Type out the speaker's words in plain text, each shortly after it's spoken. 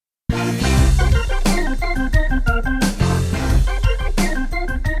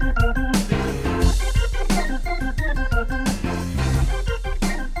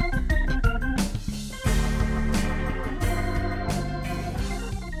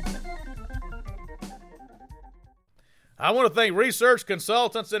I want to thank Research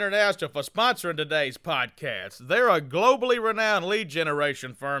Consultants International for sponsoring today's podcast. They're a globally renowned lead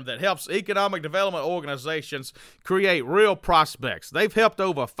generation firm that helps economic development organizations create real prospects. They've helped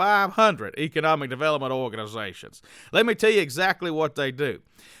over 500 economic development organizations. Let me tell you exactly what they do.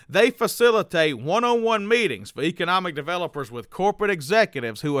 They facilitate one-on-one meetings for economic developers with corporate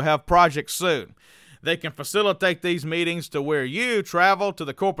executives who will have projects soon. They can facilitate these meetings to where you travel to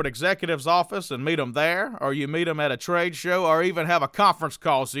the corporate executive's office and meet them there, or you meet them at a trade show, or even have a conference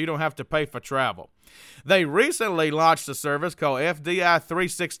call so you don't have to pay for travel. They recently launched a service called FDI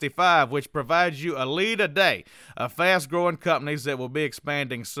 365, which provides you a lead a day of fast-growing companies that will be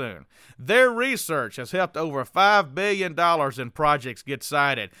expanding soon. Their research has helped over $5 billion in projects get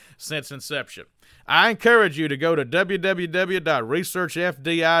signed since inception. I encourage you to go to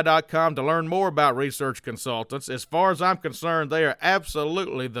www.researchfdi.com to learn more about Research Consultants. As far as I'm concerned, they are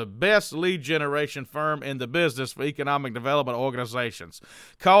absolutely the best lead generation firm in the business for economic development organizations.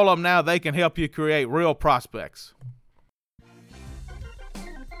 Call them now. They can help you create real prospects.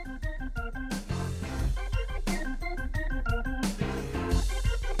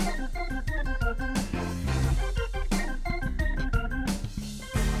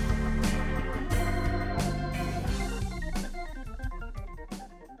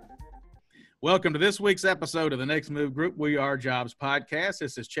 Welcome to this week's episode of the Next Move Group We Are Jobs podcast.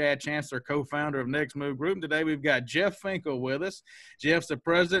 This is Chad Chancellor, co-founder of Next Move Group. And today we've got Jeff Finkel with us. Jeff's the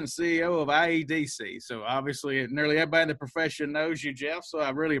president and CEO of IEDC. So obviously nearly everybody in the profession knows you, Jeff. So I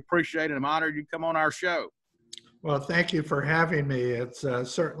really appreciate it. I'm honored you come on our show. Well, thank you for having me. It's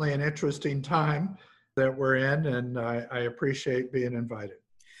certainly an interesting time that we're in, and I appreciate being invited.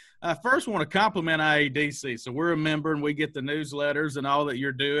 I first want to compliment IEDC. So we're a member and we get the newsletters and all that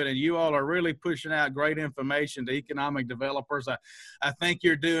you're doing, and you all are really pushing out great information to economic developers. I think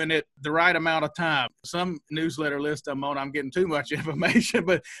you're doing it the right amount of time. Some newsletter list I'm on, I'm getting too much information,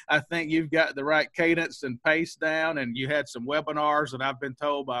 but I think you've got the right cadence and pace down, and you had some webinars that I've been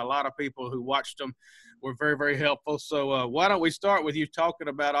told by a lot of people who watched them were very, very helpful. So why don't we start with you talking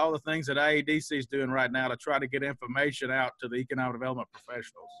about all the things that IEDC is doing right now to try to get information out to the economic development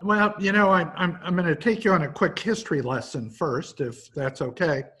professionals? Well, you know, I'm going to take you on a quick history lesson first, if that's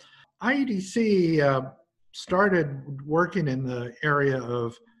okay. IEDC started working in the area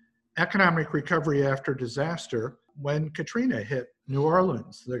of economic recovery after disaster when Katrina hit New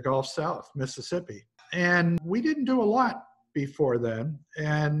Orleans, the Gulf South, Mississippi. And we didn't do a lot before then,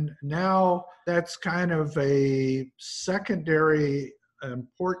 and now that's kind of a secondary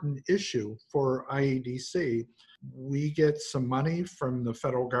important issue for IEDC. We get some money from the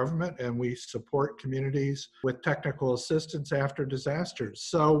federal government and we support communities with technical assistance after disasters.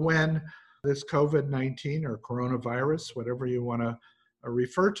 So when this COVID-19 or coronavirus, whatever you want to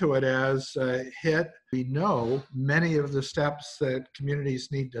refer to it as, hit, we know many of the steps that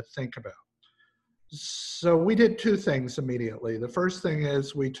communities need to think about. So we did two things immediately. The first thing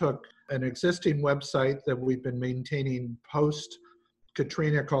is we took an existing website that we've been maintaining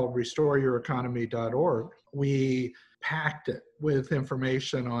post-Katrina called restoreyoureconomy.org. We packed it with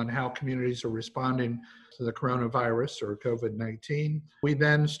information on how communities are responding to the coronavirus or COVID-19. We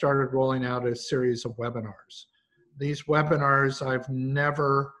then started rolling out a series of webinars. These webinars, I've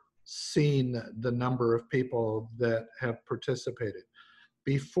never seen the number of people that have participated.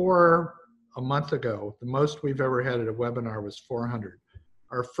 Before a month ago, the most we've ever had at a webinar was 400.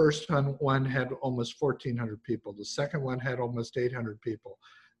 Our first one had almost 1,400 people. The second one had almost 800 people.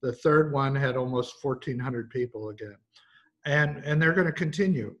 The third one had almost 1,400 people again. And they're going to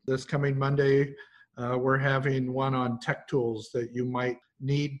continue. This coming Monday, we're having one on tech tools that you might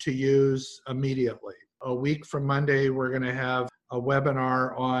need to use immediately. A week from Monday, we're going to have a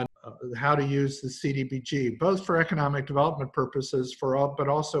webinar on how to use the CDBG, both for economic development purposes, but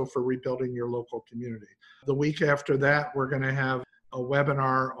also for rebuilding your local community. The week after that, we're going to have a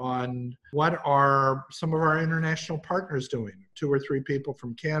webinar on what are some of our international partners doing. 2 or 3 people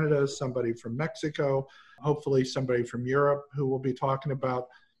from Canada, somebody from Mexico, hopefully somebody from Europe who will be talking about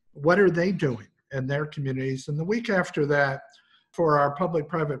what are they doing in their communities. And the week after that, for our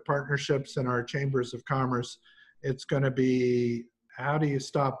public-private partnerships and our chambers of commerce, it's going to be how do you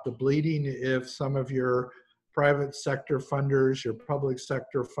stop the bleeding if some of your private sector funders, your public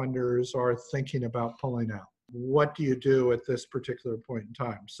sector funders are thinking about pulling out? What do you do at this particular point in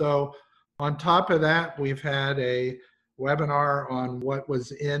time? So on top of that, we've had a webinar on what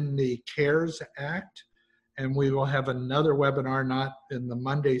was in the CARES Act, and we will have another webinar, not in the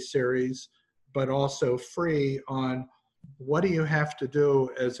Monday series, but also free on what do you have to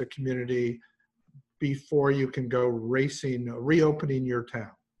do as a community before you can go reopening your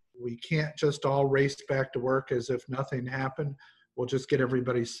town? We can't just all race back to work as if nothing happened. We'll just get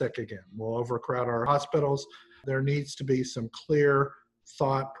everybody sick again. We'll overcrowd our hospitals. There needs to be some clear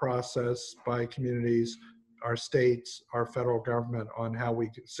thought process by communities, our states, our federal government on how we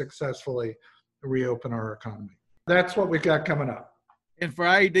successfully reopen our economy. That's what we've got coming up. And for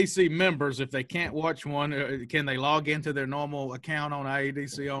IEDC members, if they can't watch one, can they log into their normal account on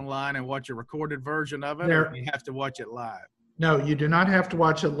IEDC Online and watch a recorded version of it, or do you have to watch it live? No, you do not have to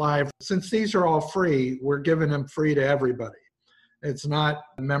watch it live. Since these are all free, we're giving them free to everybody. It's not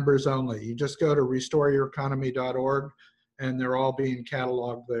members only. You just go to restoreyoureconomy.org and they're all being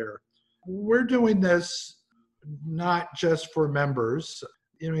cataloged there. We're doing this not just for members.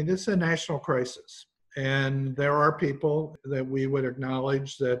 I mean, this is a national crisis. And there are people that we would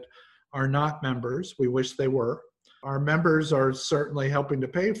acknowledge that are not members. We wish they were. Our members are certainly helping to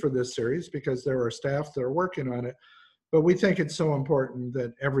pay for this series because there are staff that are working on it. But we think it's so important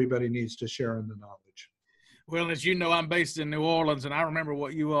that everybody needs to share in the knowledge. Well, as you know, I'm based in New Orleans, and I remember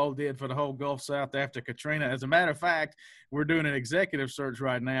what you all did for the whole Gulf South after Katrina. As a matter of fact, we're doing an executive search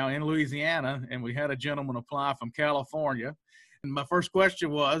right now in Louisiana, and we had a gentleman apply from California. And my first question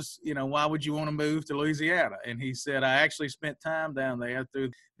was, why would you want to move to Louisiana? And he said, I actually spent time down there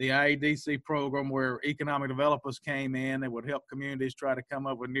through the IEDC program where economic developers came in and would help communities try to come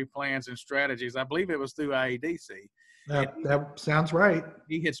up with new plans and strategies. I believe it was through IEDC. That sounds right.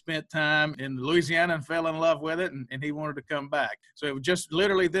 He had spent time in Louisiana and fell in love with it, and he wanted to come back. So it was just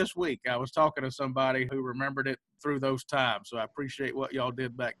literally this week, I was talking to somebody who remembered it through those times. So I appreciate what y'all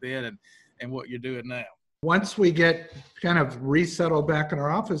did back then and what you're doing now. Once we get kind of resettled back in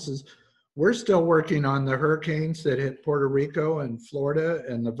our offices, we're still working on the hurricanes that hit Puerto Rico and Florida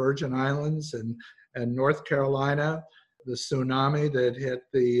and the Virgin Islands and North Carolina, the tsunami that hit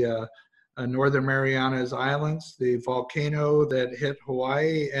the Northern Marianas Islands, the volcano that hit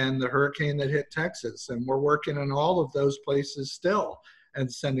Hawaii, and the hurricane that hit Texas. And we're working on all of those places still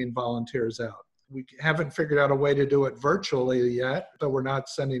and sending volunteers out. We haven't figured out a way to do it virtually yet, so we're not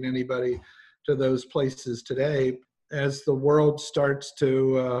sending anybody to those places today. As the world starts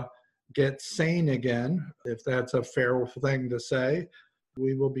to get sane again, if that's a fair thing to say,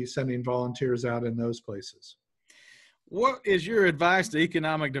 we will be sending volunteers out in those places. What is your advice to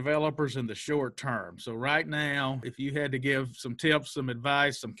economic developers in the short term? So right now, if you had to give some tips, some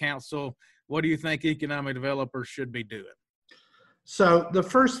advice, some counsel, what do you think economic developers should be doing? So the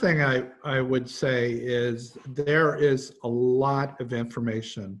first thing I would say is there is a lot of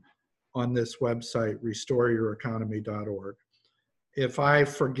information on this website, restoreyoureconomy.org. If I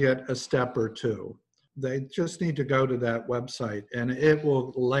forget a step or two, they just need to go to that website and it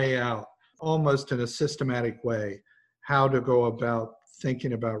will lay out almost in a systematic way how to go about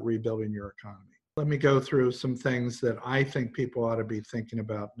thinking about rebuilding your economy. Let me go through some things that I think people ought to be thinking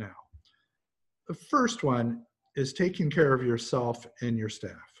about now. The first one is taking care of yourself and your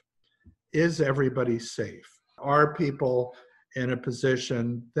staff. Is everybody safe? Are people in a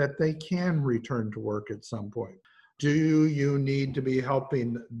position that they can return to work at some point? Do you need to be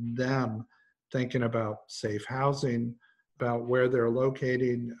helping them thinking about safe housing, about where they're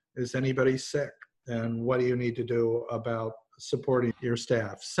locating? Is anybody sick? And what do you need to do about supporting your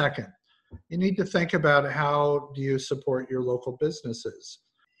staff? Second, you need to think about how do you support your local businesses.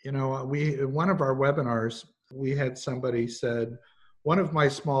 In one of our webinars, we had somebody said, one of my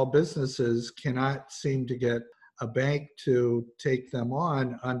small businesses cannot seem to get a bank to take them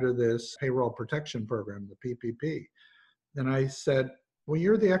on under this payroll protection program, the PPP. And I said, well,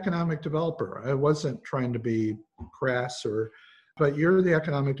 you're the economic developer. I wasn't trying to be crass but you're the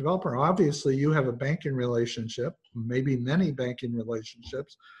economic developer. Obviously, you have a banking relationship, maybe many banking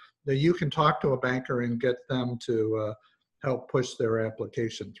relationships, that you can talk to a banker and get them to help push their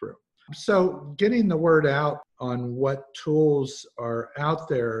application through. So getting the word out on what tools are out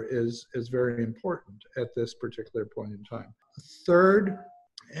there is very important at this particular point in time. Third,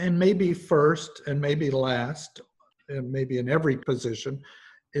 and maybe first, and maybe last, and maybe in every position,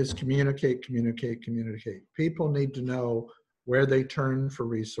 is communicate. People need to know where they turn for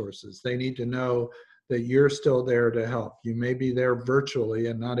resources. They need to know that you're still there to help. You may be there virtually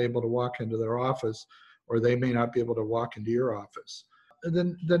and not able to walk into their office, or they may not be able to walk into your office.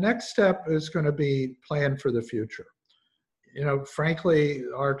 Then the next step is going to be plan for the future. Frankly,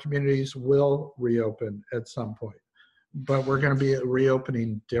 our communities will reopen at some point, but we're going to be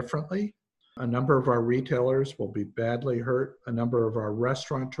reopening differently. A number of our retailers will be badly hurt. A number of our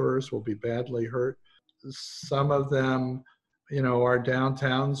restaurateurs will be badly hurt. Some of them, our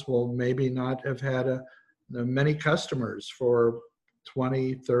downtowns will maybe not have had many customers for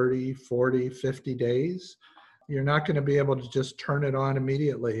 20, 30, 40, 50 days. You're not going to be able to just turn it on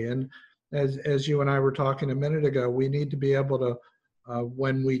immediately. And as you and I were talking a minute ago, we need to be able to,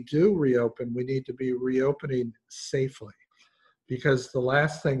 when we do reopen, we need to be reopening safely, because the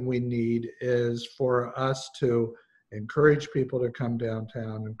last thing we need is for us to encourage people to come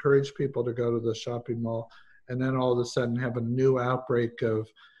downtown, encourage people to go to the shopping mall, and then all of a sudden have a new outbreak of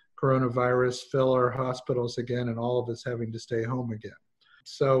coronavirus, fill our hospitals again, and all of us having to stay home again.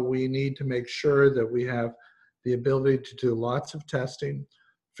 So we need to make sure that we have the ability to do lots of testing,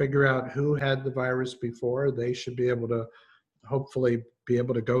 figure out who had the virus before. They should be able to hopefully be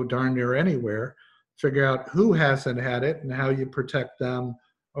able to go darn near anywhere, figure out who hasn't had it and how you protect them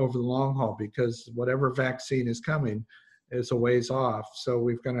over the long haul, because whatever vaccine is coming is a ways off. So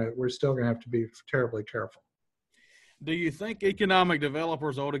we're still gonna have to be terribly careful. Do you think economic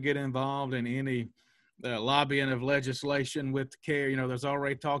developers ought to get involved in any lobbying of legislation with CARE? There's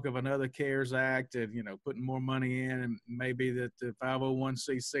already talk of another CARES Act and, putting more money in, and maybe that the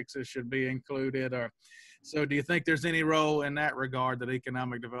 501c6s should be included. So do you think there's any role in that regard that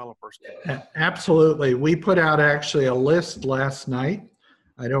economic developers can? Absolutely. We put out actually a list last night.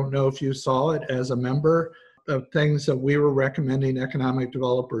 I don't know if you saw it, as a member, of things that we were recommending economic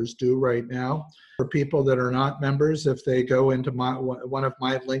developers do right now. For people that are not members, if they go into one of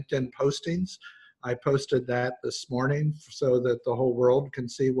my LinkedIn postings, I posted that this morning so that the whole world can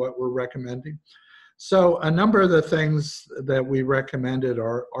see what we're recommending. So a number of the things that we recommended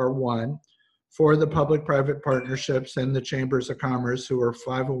are one, for the public-private partnerships and the chambers of commerce who are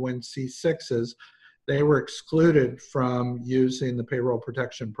 501c6s, they were excluded from using the payroll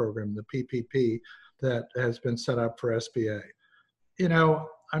protection program, the PPP, that has been set up for SBA.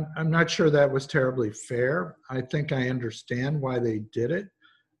 I'm not sure that was terribly fair. I think I understand why they did it.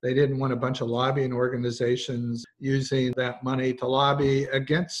 They didn't want a bunch of lobbying organizations using that money to lobby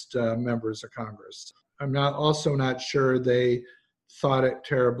against members of Congress. I'm also not sure they thought it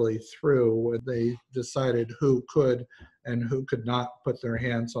terribly through when they decided who could and who could not put their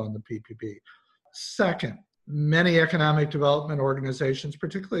hands on the PPP. Second, many economic development organizations,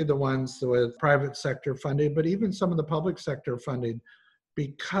 particularly the ones with private sector funding, but even some of the public sector funding,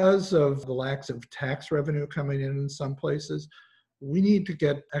 because of the lack of tax revenue coming in some places, we need to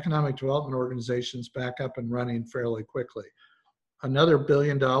get economic development organizations back up and running fairly quickly. Another $1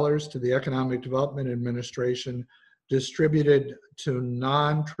 billion to the Economic Development Administration distributed to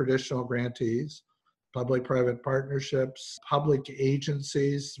non-traditional grantees, public-private partnerships, public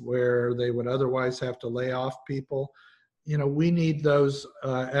agencies where they would otherwise have to lay off people. We need those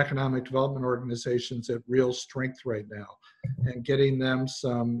economic development organizations at real strength right now, and getting them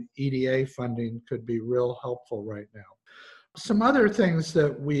some EDA funding could be real helpful right now. Some other things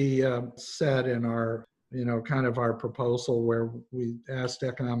that we said in our, kind of our proposal where we asked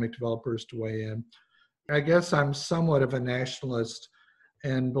economic developers to weigh in. I guess I'm somewhat of a nationalist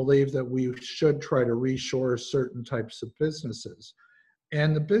and believe that we should try to reshore certain types of businesses.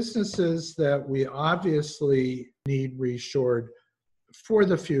 And the businesses that we obviously need reshored for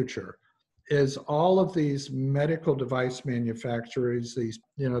the future is all of these medical device manufacturers, these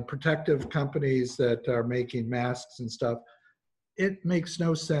protective companies that are making masks and stuff. It makes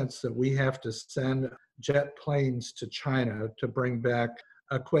no sense that we have to send jet planes to China to bring back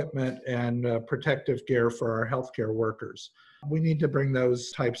equipment and protective gear for our healthcare workers. We need to bring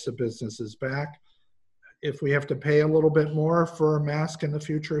those types of businesses back. If we have to pay a little bit more for a mask in the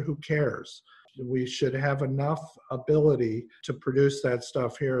future, who cares? We should have enough ability to produce that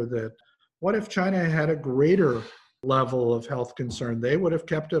stuff here. That what if China had a greater level of health concern? They would have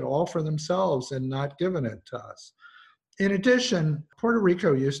kept it all for themselves and not given it to us. In addition, Puerto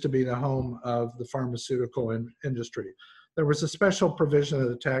Rico used to be the home of the pharmaceutical industry. There was a special provision of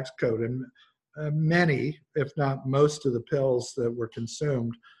the tax code, and many, if not most, of the pills that were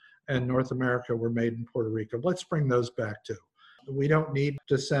consumed in North America were made in Puerto Rico. Let's bring those back too. We don't need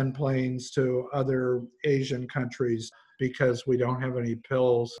to send planes to other Asian countries because we don't have any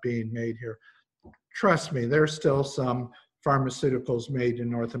pills being made here. Trust me, there's still some pharmaceuticals made in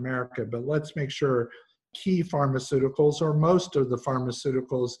North America, but let's make sure key pharmaceuticals, or most of the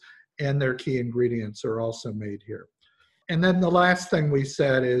pharmaceuticals and their key ingredients, are also made here. And then the last thing we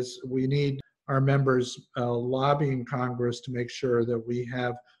said is we need our members lobbying Congress to make sure that we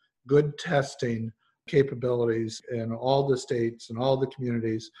have good testing capabilities in all the states and all the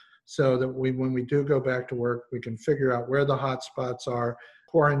communities, so that when we do go back to work, we can figure out where the hot spots are,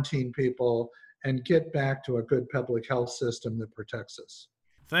 quarantine people, and get back to a good public health system that protects us.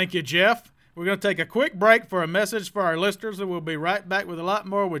 Thank you, Jeff. We're going to take a quick break for a message for our listeners, and we'll be right back with a lot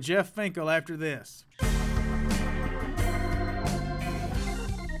more with Jeff Finkel after this.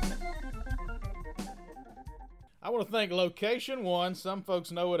 want to thank Location One, some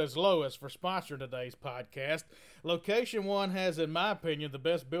folks know it as Lois, for sponsoring today's podcast. Location One has, in my opinion, the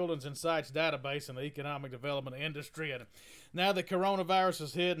best buildings and sites database in the economic development industry. And now that coronavirus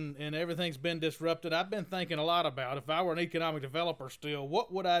has hit and everything's been disrupted, I've been thinking a lot about, if I were an economic developer still,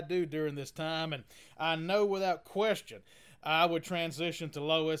 what would I do during this time? And I know without question I would transition to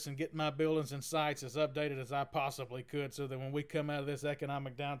Lois and get my buildings and sites as updated as I possibly could so that when we come out of this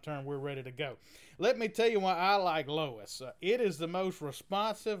economic downturn, we're ready to go. Let me tell you why I like Lois. It is the most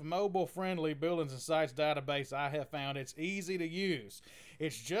responsive, mobile-friendly buildings and sites database I have found. It's easy to use.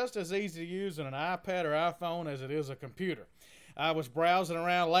 It's just as easy to use on an iPad or iPhone as it is a computer. I was browsing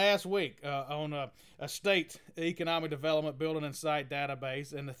around last week on a state economic development building and site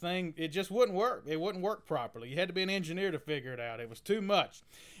database, and the thing, it just wouldn't work. It wouldn't work properly. You had to be an engineer to figure it out. It was too much.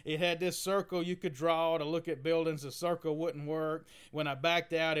 It had this circle you could draw to look at buildings. The circle wouldn't work. When I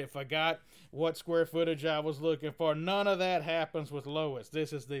backed out, it forgot what square footage I was looking for. None of that happens with Lois.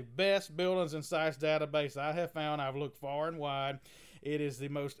 This is the best buildings and sites database I have found. I've looked far and wide. It is the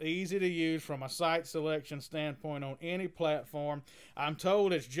most easy to use from a site selection standpoint on any platform. I'm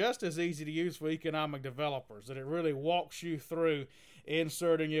told it's just as easy to use for economic developers, that it really walks you through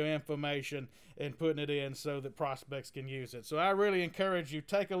inserting your information and putting it in so that prospects can use it. So I really encourage you,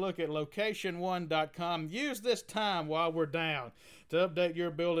 take a look at location1.com. Use this time while we're down to update your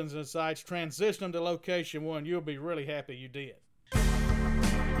buildings and sites. Transition them to Location One. You'll be really happy you did.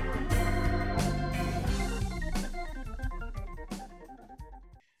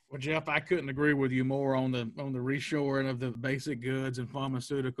 Well, Jeff, I couldn't agree with you more on the reshoring of the basic goods and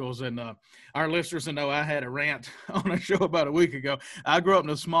pharmaceuticals. And our listeners know I had a rant on a show about a week ago. I grew up in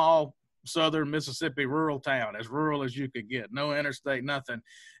a small southern Mississippi rural town, as rural as you could get, no interstate, nothing.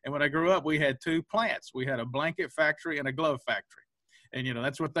 And when I grew up, we had two plants. We had a blanket factory and a glove factory. And, you know,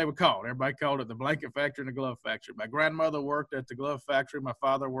 that's what they were called. Everybody called it the blanket factory and the glove factory. My grandmother worked at the glove factory. My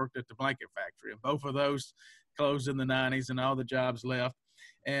father worked at the blanket factory. And both of those closed in the 90s and all the jobs left.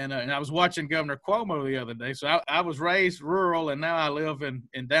 And I was watching Governor Cuomo the other day. So I was raised rural, and now I live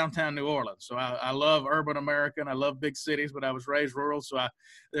in downtown New Orleans. So I love urban America, and I love big cities, but I was raised rural. So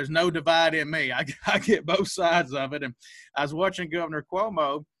there's no divide in me. I get both sides of it. And I was watching Governor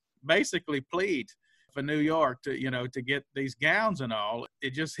Cuomo basically plead for New York to get these gowns and all.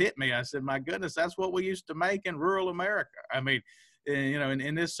 It just hit me. I said, my goodness, that's what we used to make in rural America. I mean,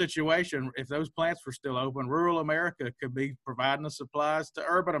 in this situation, if those plants were still open, rural America could be providing the supplies to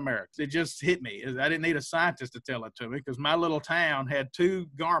urban America. It just hit me. I didn't need a scientist to tell it to me, because my little town had two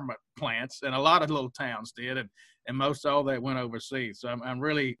garment plants, and a lot of little towns did, and most all that went overseas. So I'm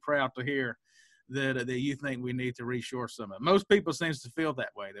really proud to hear that you think we need to reshore some of it. Most people seem to feel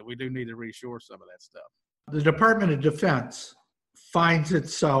that way, that we do need to reshore some of that stuff. The Department of Defense finds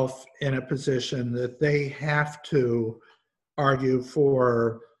itself in a position that they have to argue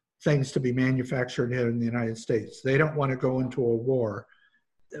for things to be manufactured here in the United States. They don't want to go into a war.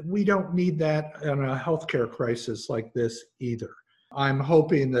 We don't need that in a healthcare crisis like this either. I'm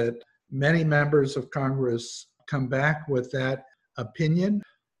hoping that many members of Congress come back with that opinion.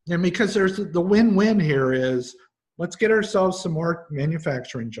 And because there's the win-win here is, let's get ourselves some more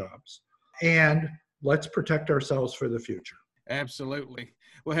manufacturing jobs and let's protect ourselves for the future. Absolutely.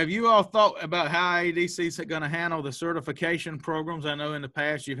 Well, have you all thought about how IEDC is going to handle the certification programs? I know in the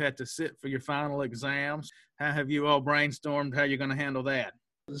past you've had to sit for your final exams. How have you all brainstormed how you're going to handle that?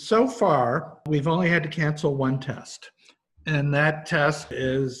 So far, we've only had to cancel one test. And that test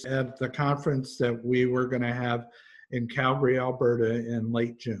is at the conference that we were going to have in Calgary, Alberta in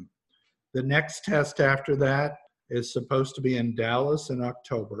late June. The next test after that is supposed to be in Dallas in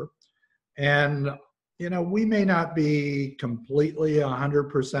October. And we may not be completely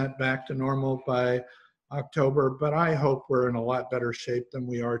 100% back to normal by October, but I hope we're in a lot better shape than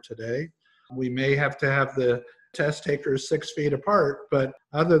we are today. We may have to have the test takers 6 feet apart, but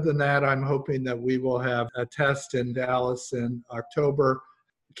other than that, I'm hoping that we will have a test in Dallas in October.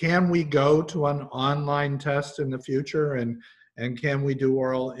 Can we go to an online test in the future, and can we do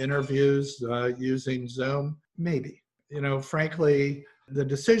oral interviews using Zoom? Maybe. Frankly, the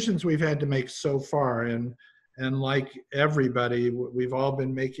decisions we've had to make so far, and like everybody, we've all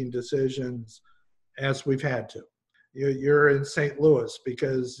been making decisions as we've had to. You're in St. Louis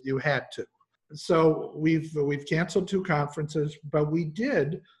because you had to. So we've canceled 2 conferences, but we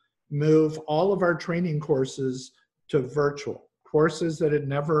did move all of our training courses to virtual. Courses that had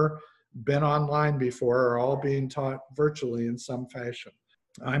never been online before are all being taught virtually in some fashion.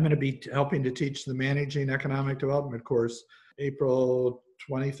 I'm going to be helping to teach the Managing Economic Development course April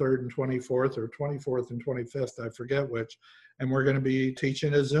 23rd and 24th, or 24th and 25th, I forget which, and we're going to be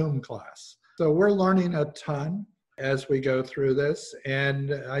teaching a Zoom class. So we're learning a ton. as we go through this,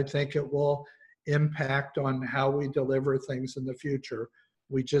 and I think it will impact on how we deliver things in the future.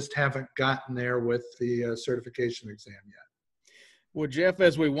 We just haven't gotten there with the certification exam yet. Well, Jeff,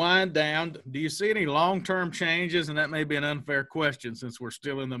 as we wind down, do you see any long-term changes? And that may be an unfair question since we're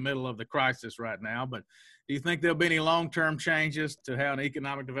still in the middle of the crisis right now, but do you think there'll be any long-term changes to how an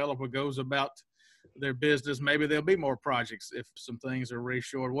economic developer goes about their business? Maybe there'll be more projects if some things are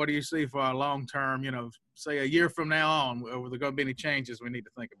reshored. What do you see for our long-term, say a year from now on, are there going to be any changes we need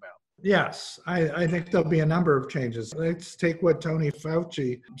to think about? Yes, I think there'll be a number of changes. Let's take what Tony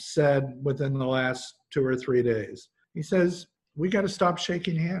Fauci said within the last 2 or 3 days. He says, we got to stop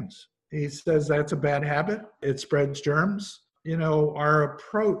shaking hands. He says that's a bad habit. It spreads germs. Our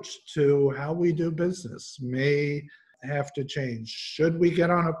approach to how we do business may have to change. Should we get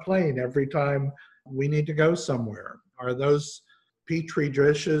on a plane every time we need to go somewhere? Are those petri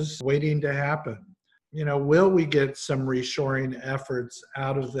dishes waiting to happen? Will we get some reshoring efforts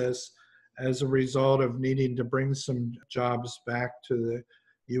out of this as a result of needing to bring some jobs back to the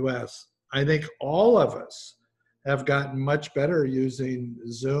U.S.? I think all of us have gotten much better using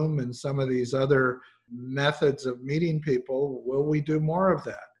Zoom and some of these other methods of meeting people. Will we do more of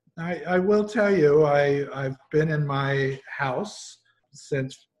that? I will tell you, I've been in my house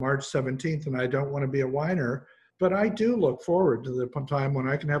since March 17th, and I don't want to be a whiner, but I do look forward to the time when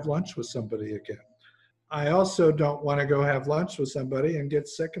I can have lunch with somebody again. I also don't want to go have lunch with somebody and get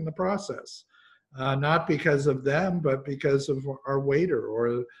sick in the process. Not because of them, but because of our waiter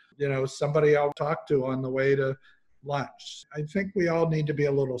or, somebody I'll talk to on the way to lunch. I think we all need to be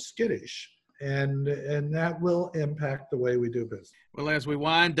a little skittish, and that will impact the way we do business. Well, as we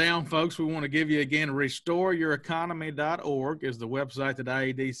wind down, folks, we want to give you again, RestoreYourEconomy.org is the website that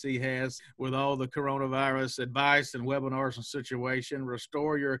IEDC has with all the coronavirus advice and webinars and situation,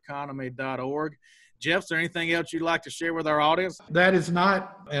 RestoreYourEconomy.org. Jeff, is there anything else you'd like to share with our audience? That is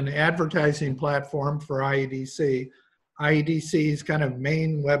not an advertising platform for IEDC. IEDC's kind of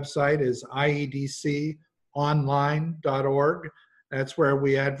main website is iedconline.org. That's where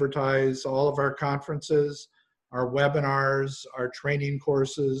we advertise all of our conferences, our webinars, our training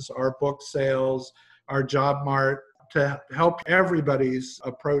courses, our book sales, our job mart, to help everybody's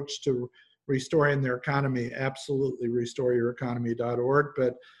approach to restoring their economy. Absolutely, RestoreYourEconomy.org.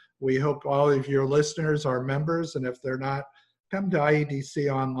 But we hope all of your listeners are members, and if they're not, come to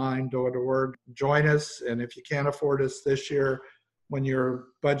iedconline.org, join us, and if you can't afford us this year, when your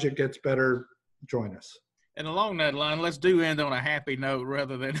budget gets better, join us. And along that line, let's end on a happy note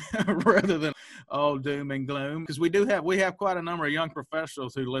rather than all doom and gloom, because we have quite a number of young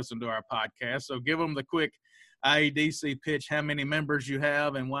professionals who listen to our podcast. So give them the quick IEDC pitch, how many members you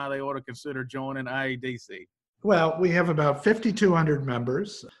have and why they ought to consider joining IEDC. Well, we have about 5,200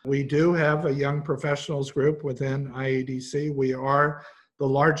 members. We do have a young professionals group within IEDC. We are the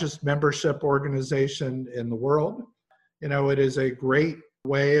largest membership organization in the world. It is a great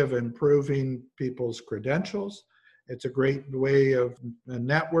way of improving people's credentials. It's a great way of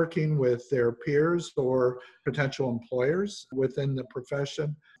networking with their peers or potential employers within the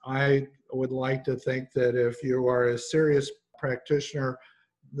profession. I would like to think that if you are a serious practitioner,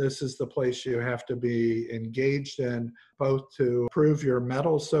 this is the place you have to be engaged in, both to improve your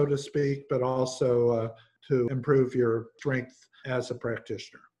mettle, so to speak, but also to improve your strength as a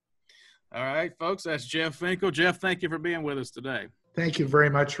practitioner. All right, folks, that's Jeff Finkel. Jeff, thank you for being with us today. Thank you very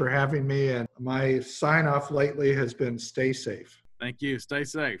much for having me. And my sign-off lately has been stay safe. Thank you. Stay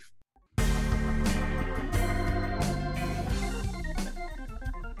safe.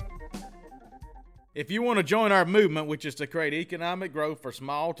 If you want to join our movement, which is to create economic growth for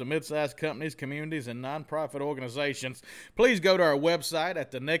small to mid-sized companies, communities, and nonprofit organizations, please go to our website at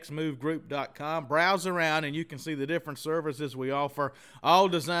thenextmovegroup.com. Browse around and you can see the different services we offer, all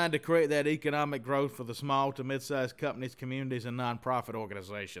designed to create that economic growth for the small to mid-sized companies, communities, and nonprofit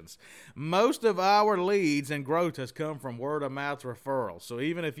organizations. Most of our leads and growth has come from word-of-mouth referrals. So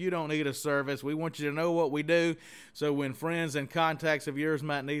even if you don't need a service, we want you to know what we do, so when friends and contacts of yours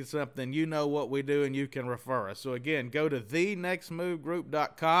might need something, you know what we do and you can refer us. So again, go to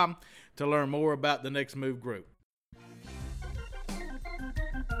thenextmovegroup.com to learn more about the Next Move Group.